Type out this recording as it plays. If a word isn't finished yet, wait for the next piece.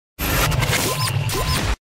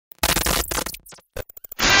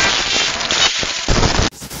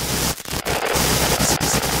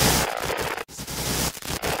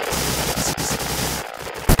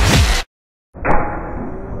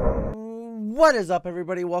What is up,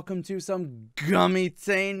 everybody? Welcome to some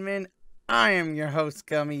Gummytainment. I am your host,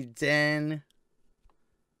 Gummytain.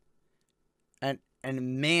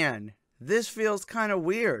 And man, this feels kind of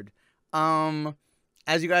weird.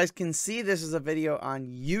 As you guys can see, this is a video on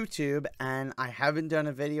YouTube, and I haven't done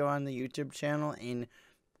a video on the YouTube channel in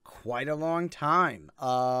quite a long time.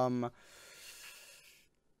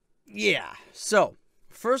 Yeah, so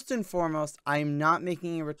first and foremost, I'm not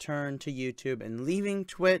making a return to YouTube and leaving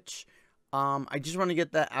Twitch. I just want to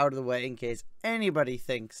get that out of the way in case anybody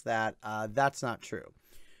thinks that that's not true.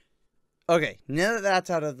 Okay, now that that's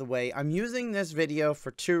out of the way, I'm using this video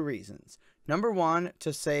for two reasons. Number one,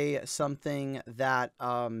 to say something that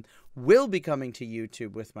will be coming to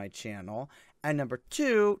YouTube with my channel. And number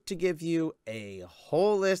two, to give you a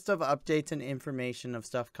whole list of updates and information of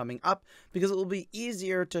stuff coming up, because it will be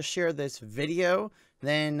easier to share this video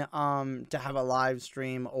than to have a live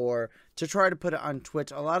stream or to try to put it on Twitch.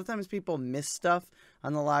 A lot of times people miss stuff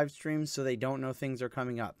on the live stream, so they don't know things are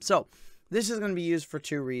coming up. So this is going to be used for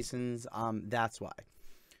two reasons. That's why.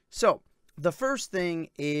 So the first thing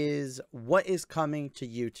is what is coming to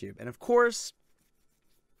YouTube. And of course,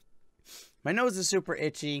 my nose is super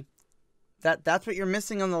itchy. That's what you're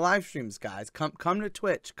missing on the live streams, guys. Come to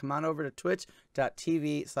Twitch. Come on over to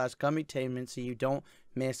twitch.tv/Gummytainment so you don't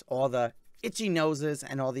miss all the itchy noses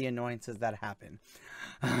and all the annoyances that happen.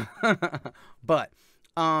 But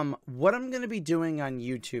what I'm going to be doing on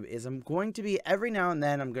YouTube is I'm going to be, every now and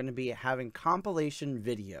then, I'm going to be having compilation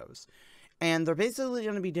videos. And they're basically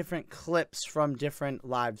going to be different clips from different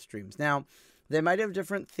live streams. Now, they might have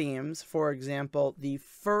different themes. For example, the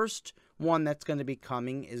first one that's going to be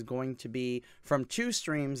coming is going to be from two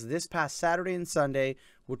streams this past Saturday and Sunday,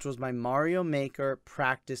 which was my Mario Maker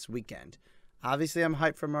practice weekend. Obviously, I'm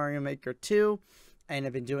hyped for Mario Maker 2, and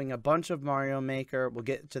I've been doing a bunch of Mario Maker. We'll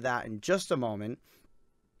get to that in just a moment.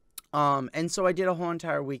 And so I did a whole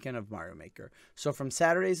entire weekend of Mario Maker. So from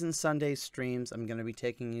Saturdays and Sundays streams, I'm going to be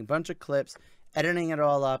taking a bunch of clips, editing it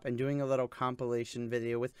all up, and doing a little compilation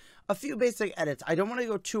video with a few basic edits. I don't want to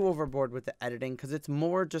go too overboard with the editing, because it's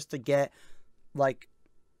more just to get, like,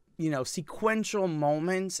 you know, sequential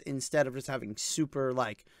moments instead of just having super,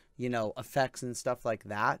 like, you know, effects and stuff like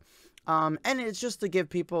that. And it's just to give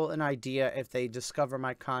people an idea, if they discover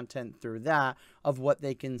my content through that, of what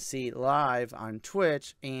they can see live on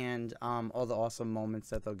Twitch and all the awesome moments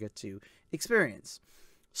that they'll get to experience.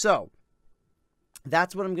 So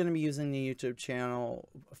that's what I'm going to be using the YouTube channel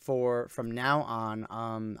for from now on.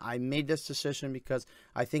 I made this decision because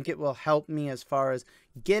I think it will help me as far as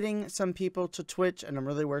getting some people to Twitch, and I'm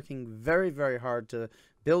really working very, very hard to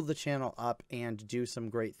build the channel up and do some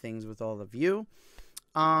great things with all of you.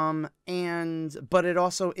 But it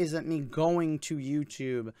also isn't me going to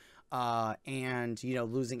YouTube and, you know,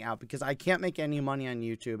 losing out, because I can't make any money on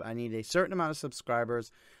YouTube. I need a certain amount of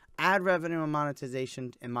subscribers. Ad revenue and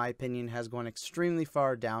monetization, in my opinion, has gone extremely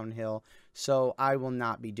far downhill, so I will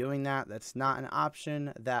not be doing that. That's not an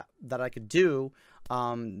option that I could do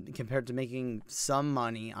compared to making some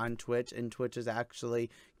money on Twitch, and Twitch is actually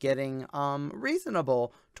getting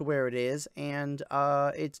reasonable to where it is, and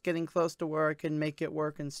it's getting close to where I can make it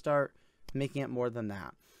work and start making it more than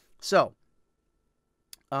that. So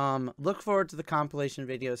look forward to the compilation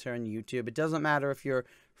videos here on YouTube. It doesn't matter if you're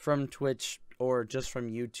from Twitch or just from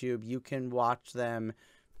YouTube. You can watch them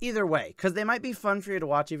either way, because they might be fun for you to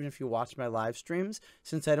watch even if you watch my live streams,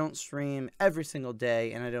 since I don't stream every single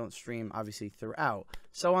day, and I don't stream, obviously, throughout.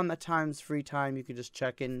 So on the free time, you can just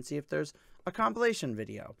check in and see if there's a compilation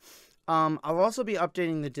video. I'll also be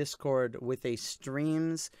updating the Discord with a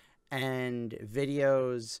streams and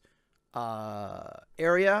videos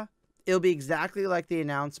area. It'll be exactly like the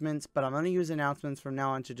announcements, but I'm going to use announcements from now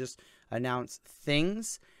on to just announce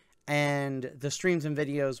things. And the streams and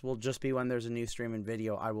videos will just be when there's a new stream and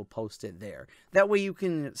video, I will post it there. That way you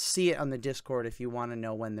can see it on the Discord if you want to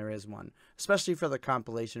know when there is one, especially for the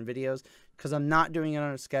compilation videos, because I'm not doing it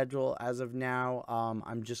on a schedule as of now.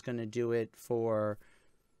 I'm just going to do it for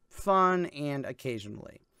fun and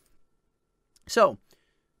occasionally. So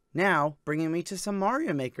now bringing me to some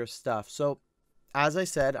Mario Maker stuff. So as I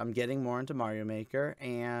said, I'm getting more into Mario Maker,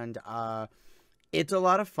 and it's a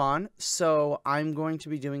lot of fun, so I'm going to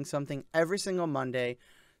be doing something every single Monday,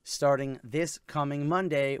 starting this coming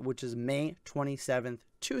Monday, which is May 27th,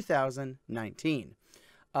 2019.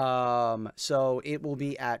 So it will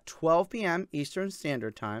be at 12 p.m. Eastern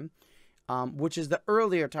Standard Time, which is the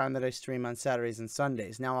earlier time that I stream on Saturdays and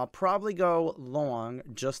Sundays. Now, I'll probably go long,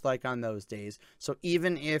 just like on those days, so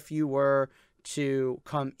even if you were to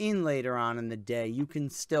come in later on in the day, you can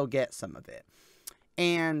still get some of it.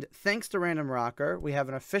 And thanks to Random Rocker, we have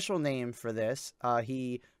an official name for this.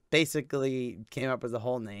 He basically came up with the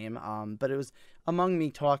whole name, but it was among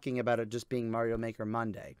me talking about it just being Mario Maker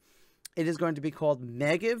Monday. It is going to be called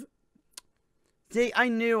Mega... See, I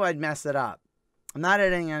knew I'd mess it up. I'm not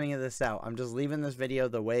editing any of this out. I'm just leaving this video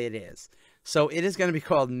the way it is. So it is going to be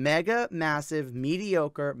called Mega Massive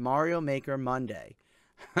Mediocre Mario Maker Monday.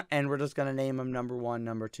 And we're just going to name them number 1,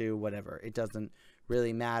 number 2, whatever. It doesn't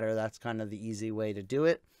really matter. That's kind of the easy way to do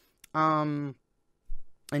it. And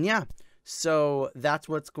yeah, so that's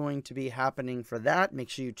what's going to be happening for that. Make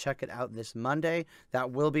sure you check it out this Monday.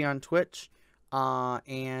 That will be on Twitch.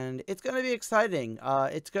 And it's going to be exciting.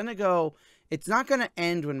 It's not going to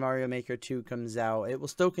end when Mario Maker 2 comes out. It will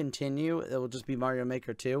still continue. It will just be Mario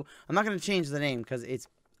Maker 2. I'm not going to change the name because it's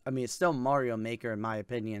still Mario Maker in my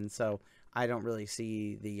opinion. So I don't really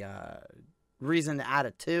see the reason to add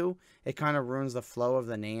a 2. It kind of ruins the flow of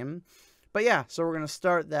the name. But yeah, so we're going to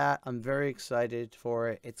start that. I'm very excited for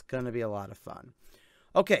it. It's going to be a lot of fun.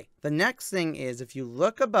 Okay, the next thing is if you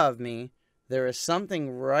look above me, there is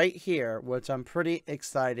something right here which I'm pretty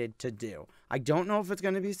excited to do. I don't know if it's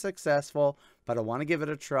going to be successful, but I want to give it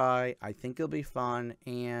a try. I think it'll be fun,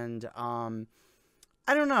 and I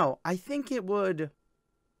don't know. I think it would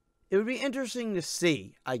be interesting to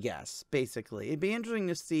see, I guess, basically. It'd be interesting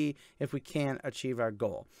to see if we can achieve our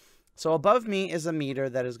goal. So above me is a meter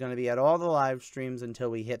that is going to be at all the live streams until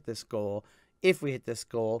we hit this goal, if we hit this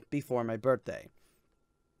goal before my birthday.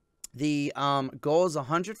 The goal is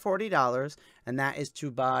 $140, and that is to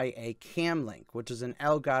buy a cam link, which is an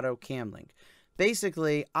Elgato cam link.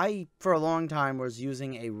 Basically, I, for a long time, was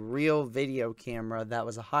using a real video camera that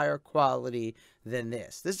was a higher quality than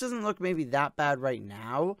this. This doesn't look maybe that bad right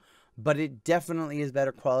now, but it definitely is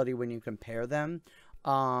better quality when you compare them.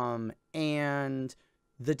 And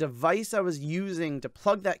the device I was using to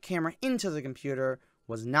plug that camera into the computer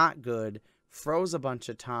was not good, froze a bunch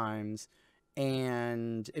of times.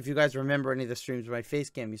 And if you guys remember any of the streams where my face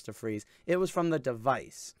cam used to freeze, it was from the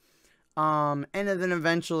device. And then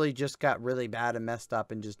eventually just got really bad and messed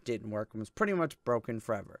up and just didn't work and was pretty much broken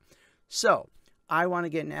forever. So I want to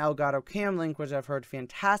get an Elgato cam link, which I've heard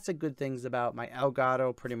fantastic good things about. My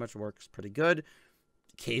Elgato pretty much works pretty good.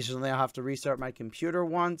 Occasionally I'll have to restart my computer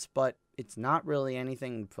once, but it's not really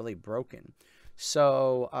anything fully broken.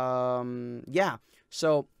 So, yeah.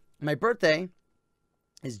 So my birthday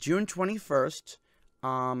is June 21st,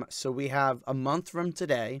 so we have a month from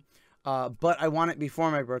today, but I want it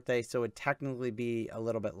before my birthday, so it'd technically be a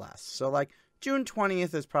little bit less. So, like, June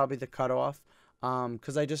 20th is probably the cutoff,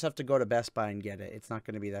 because I just have to go to Best Buy and get it. It's not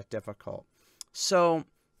going to be that difficult. So,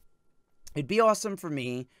 it'd be awesome for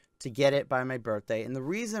me to get it by my birthday, and the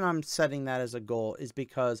reason I'm setting that as a goal is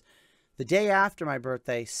because the day after my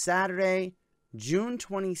birthday, Saturday, June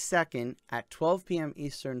 22nd at 12 p.m.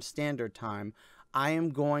 Eastern Standard Time, I am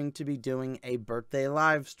going to be doing a birthday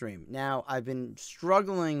live stream. Now, I've been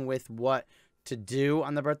struggling with what to do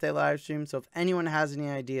on the birthday live stream, so if anyone has any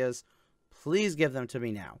ideas, please give them to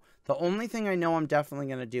me now. The only thing I know I'm definitely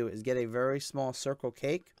going to do is get a very small circle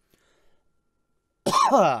cake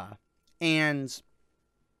and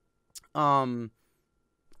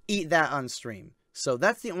eat that on stream. So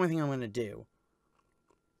that's the only thing I'm going to do.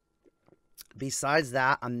 Besides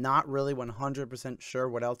that, I'm not really 100% sure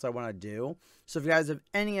what else I want to do. So if you guys have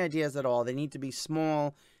any ideas at all, they need to be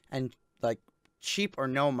small and like cheap or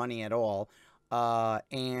no money at all.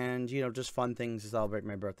 And, you know, just fun things to celebrate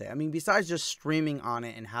my birthday. I mean, besides just streaming on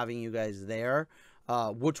it and having you guys there,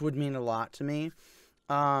 which would mean a lot to me,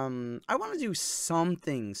 I want to do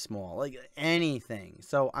something small, like anything.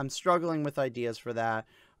 So I'm struggling with ideas for that.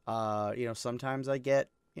 You know, sometimes I get,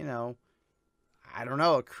 you know, I don't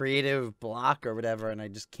know, a creative block or whatever, and I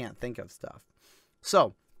just can't think of stuff.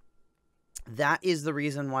 So that is the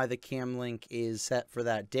reason why the cam link is set for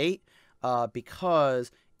that date,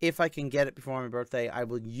 because if I can get it before my birthday, I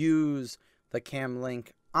will use the cam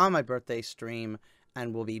link on my birthday stream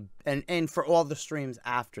and will be and for all the streams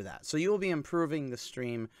after that. So you will be improving the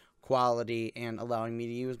stream quality and allowing me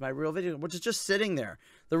to use my real video, which is just sitting there.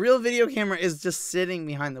 The real video camera is just sitting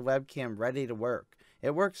behind the webcam ready to work.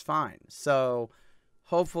 It works fine. So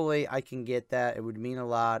hopefully I can get that. It would mean a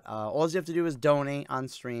lot. All you have to do is donate on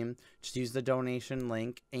stream. Just use the donation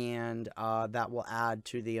link, and that will add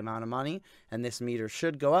to the amount of money. And this meter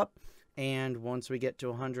should go up. And once we get to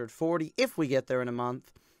 140, if we get there in a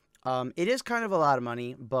month, it is kind of a lot of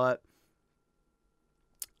money, but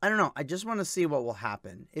I don't know. I just want to see what will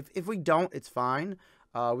happen. If we don't, it's fine.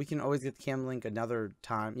 We can always get the cam link another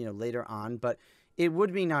time, you know, later on. But it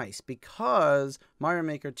would be nice because Mario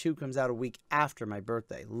Maker 2 comes out a week after my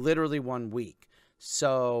birthday, literally 1 week.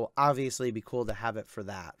 So obviously it'd be cool to have it for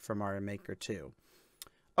that, for Mario Maker 2.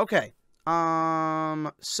 Okay,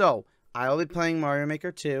 So I'll be playing Mario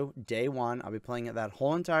Maker 2 day one. I'll be playing it that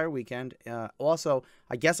whole entire weekend. Also,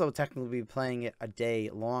 I guess I'll technically be playing it a day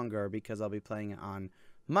longer because I'll be playing it on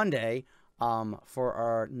Monday. For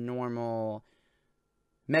our normal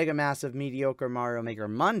Mega Massive Mediocre Mario Maker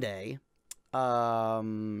Monday.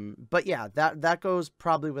 But yeah, that goes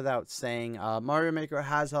probably without saying. Mario Maker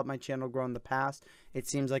has helped my channel grow in the past. It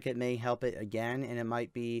seems like it may help it again, and it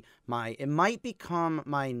might become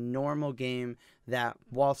my normal game that,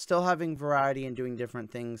 while still having variety and doing different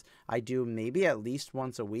things, I do maybe at least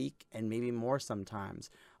once a week and maybe more sometimes.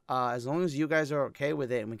 As long as you guys are okay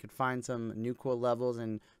with it and we could find some new cool levels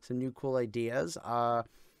and some new cool ideas,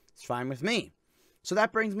 it's fine with me. So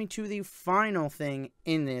that brings me to the final thing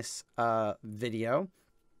in this video,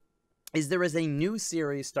 is there is a new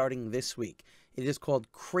series starting this week. It is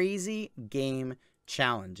called Crazy Game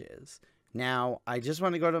Challenges. Now, I just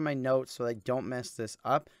want to go to my notes so I don't mess this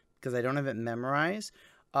up because I don't have it memorized.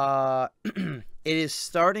 It is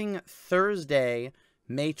starting Thursday,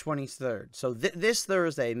 May 23rd. So this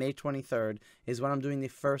Thursday, May 23rd, is when I'm doing the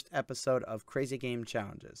first episode of Crazy Game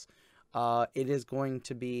Challenges. It is going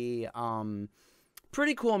to be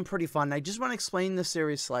pretty cool and pretty fun. I just want to explain the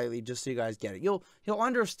series slightly just so you guys get it. You'll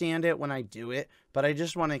understand it when I do it, but I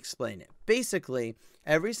just want to explain it. Basically,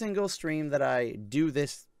 every single stream that I do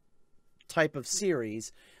this type of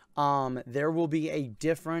series, there will be a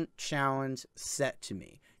different challenge set to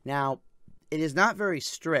me. Now, it is not very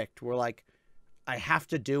strict. We're like, I have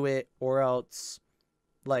to do it or else,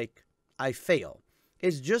 like, I fail.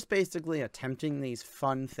 It's just basically attempting these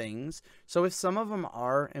fun things. So if some of them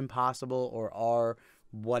are impossible or are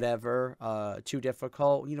whatever, too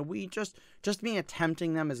difficult, you know, we just me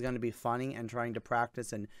attempting them is going to be funny and trying to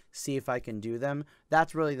practice and see if I can do them.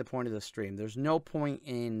 That's really the point of the stream. There's no point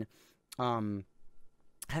in having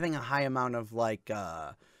a high amount of, like,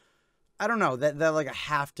 I don't know, that like I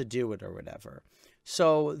have to do it or whatever.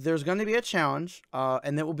 So there's going to be a challenge,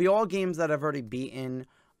 and it will be all games that I've already beaten,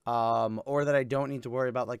 or that I don't need to worry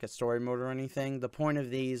about, like, a story mode or anything. The point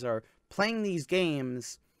of these are playing these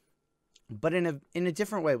games, but in a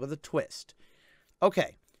different way, with a twist.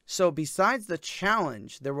 Okay, so besides the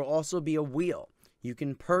challenge, there will also be a wheel. You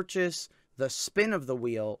can purchase the spin of the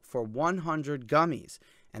wheel for 100 gummies.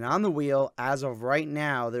 And on the wheel, as of right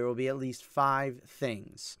now, there will be at least 5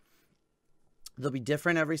 things. They'll be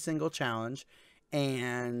different every single challenge.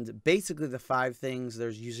 And basically the 5 things,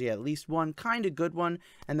 there's usually at least one kind of good one.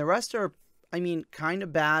 And the rest are, I mean, kind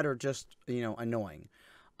of bad or just, you know, annoying.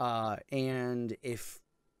 And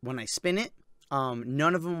when I spin it,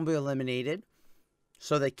 none of them will be eliminated.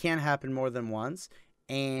 So they can't happen more than once.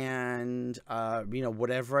 And, you know,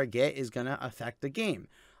 whatever I get is going to affect the game.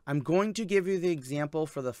 I'm going to give you the example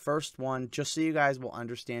for the first one just so you guys will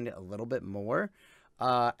understand it a little bit more.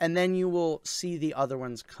 And then you will see the other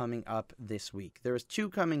ones coming up this week. There's 2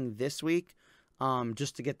 coming this week,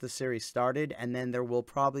 just to get the series started. And then there will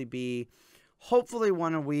probably be, hopefully,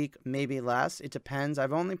 1 a week, maybe less. It depends.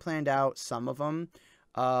 I've only planned out some of them.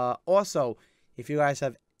 Also, if you guys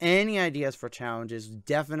have any ideas for challenges,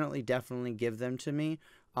 definitely give them to me.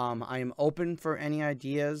 I am open for any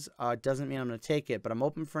ideas. Doesn't mean I'm going to take it, but I'm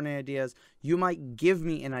open for any ideas. You might give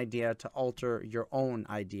me an idea to alter your own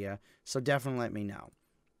idea, so definitely let me know.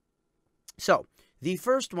 So, the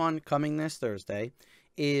first one coming this Thursday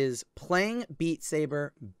is playing Beat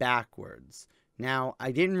Saber backwards. Now,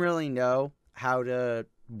 I didn't really know how to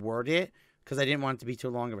word it because I didn't want it to be too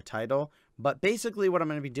long of a title, but basically what I'm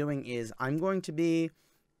going to be doing is I'm going to be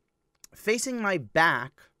facing my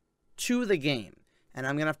back to the game. And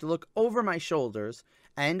I'm going to have to look over my shoulders.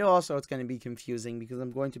 And also it's going to be confusing because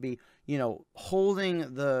I'm going to be, you know,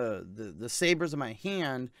 holding the sabers in my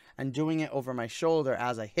hand and doing it over my shoulder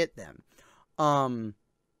as I hit them.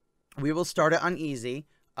 We will start it on easy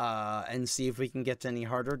and see if we can get to any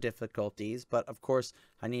harder difficulties. But, of course,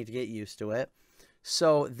 I need to get used to it.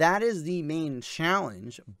 So that is the main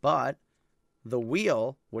challenge. But the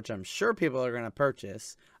wheel, which I'm sure people are going to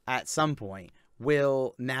purchase at some point,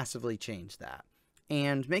 will massively change that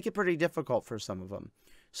and make it pretty difficult for some of them.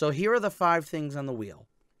 So here are the 5 things on the wheel.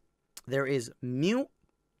 There is mute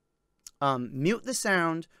the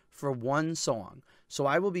sound for 1 song. So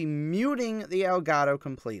I will be muting the Elgato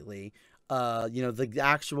completely, you know, the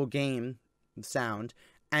actual game sound,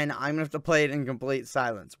 and I'm going to have to play it in complete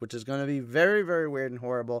silence, which is going to be very, very weird and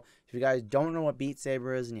horrible. If you guys don't know what Beat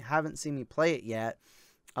Saber is and you haven't seen me play it yet,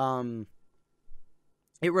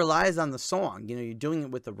 it relies on the song. You know, you're doing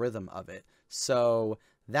it with the rhythm of it. So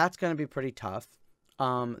that's going to be pretty tough.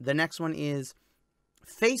 The next one is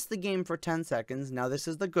face the game for 10 seconds. Now, this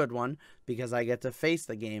is the good one because I get to face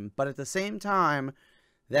the game. But at the same time,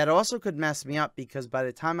 that also could mess me up because by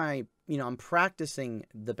the time I'm practicing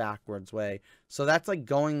the backwards way, so that's like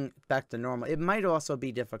going back to normal. It might also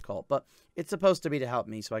be difficult, but it's supposed to be to help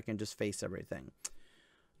me so I can just face everything.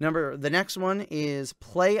 The next one is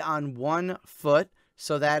play on one foot.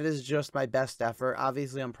 So that is just my best effort.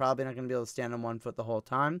 Obviously, I'm probably not going to be able to stand on one foot the whole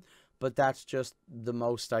time, but that's just the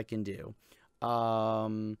most I can do.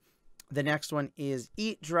 The next one is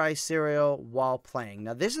eat dry cereal while playing.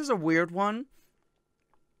 Now, this is a weird one.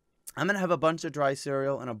 I'm going to have a bunch of dry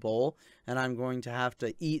cereal in a bowl, and I'm going to have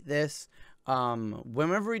to eat this.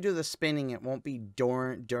 Whenever we do the spinning, it won't be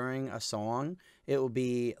during a song. It will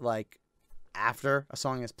be like after a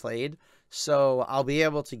song is played. So I'll be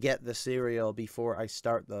able to get the cereal before I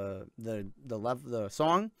start the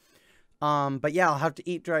song. But yeah, I'll have to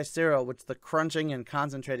eat dry cereal, which the crunching and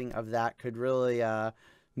concentrating of that could really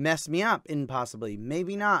mess me up, impossibly.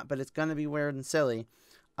 Maybe not, but it's going to be weird and silly.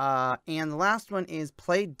 And the last one is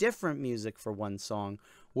play different music for one song,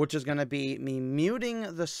 which is going to be me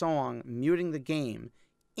muting the song, muting the game,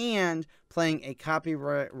 and playing a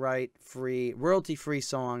copyright-free, royalty-free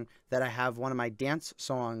song that I have one of my dance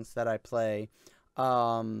songs that I play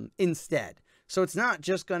instead. So it's not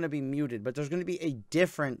just going to be muted, but there's going to be a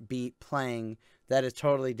different beat playing that is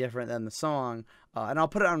totally different than the song. And I'll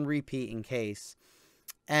put it on repeat in case.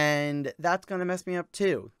 And that's going to mess me up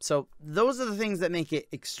too. So those are the things that make it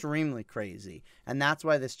extremely crazy. And that's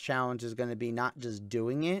why this challenge is going to be not just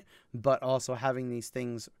doing it, but also having these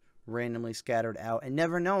things randomly scattered out and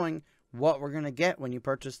never knowing what we're going to get when you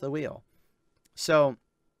purchase the wheel. So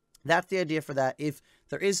that's the idea for that. If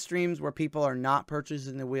there is streams where people are not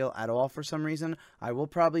purchasing the wheel at all for some reason, I will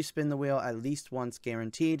probably spin the wheel at least once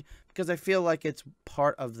guaranteed, because I feel like it's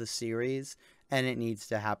part of the series and it needs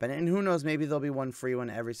to happen. And who knows, maybe there'll be one free one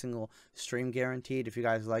every single stream guaranteed. If you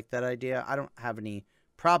guys like that idea, I don't have any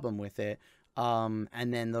problem with it. And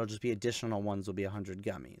then there'll just be additional ones, will be 100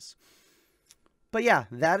 gummies. But yeah,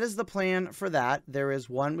 that is the plan for that. There is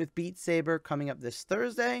one with Beat Saber coming up this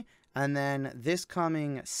Thursday. And then this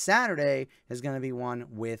coming Saturday is going to be one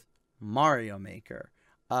with Mario Maker,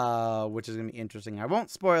 which is going to be interesting. I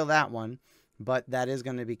won't spoil that one, but that is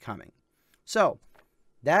going to be coming. So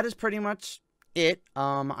that is pretty much it.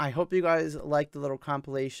 I hope you guys like the little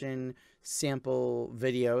compilation sample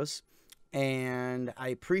videos. And I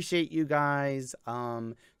appreciate you guys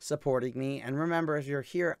supporting me. And remember, if you're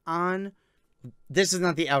here on... This is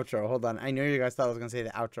not the outro. Hold on. I know you guys thought I was going to say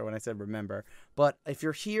the outro when I said remember. But if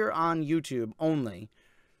you're here on YouTube only,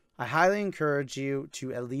 I highly encourage you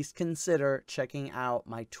to at least consider checking out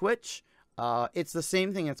my Twitch. It's the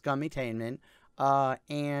same thing. It's Gummytainment.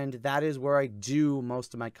 And that is where I do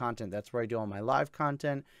most of my content. That's where I do all my live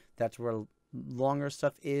content. That's where longer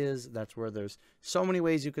stuff is. That's where there's so many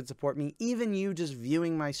ways you could support me. Even you just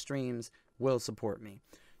viewing my streams will support me.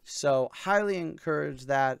 So highly encourage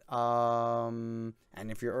that. And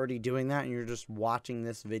if you're already doing that and you're just watching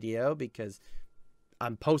this video because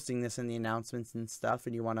I'm posting this in the announcements and stuff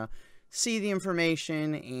and you want to see the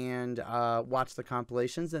information and watch the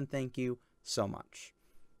compilations, then thank you so much.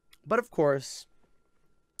 But of course,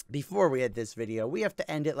 before we end this video, we have to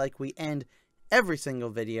end it like we end every single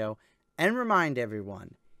video and remind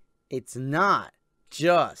everyone, it's not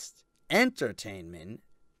just entertainment.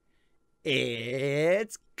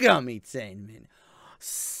 It's Gummytainment.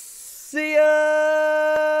 See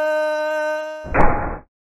ya!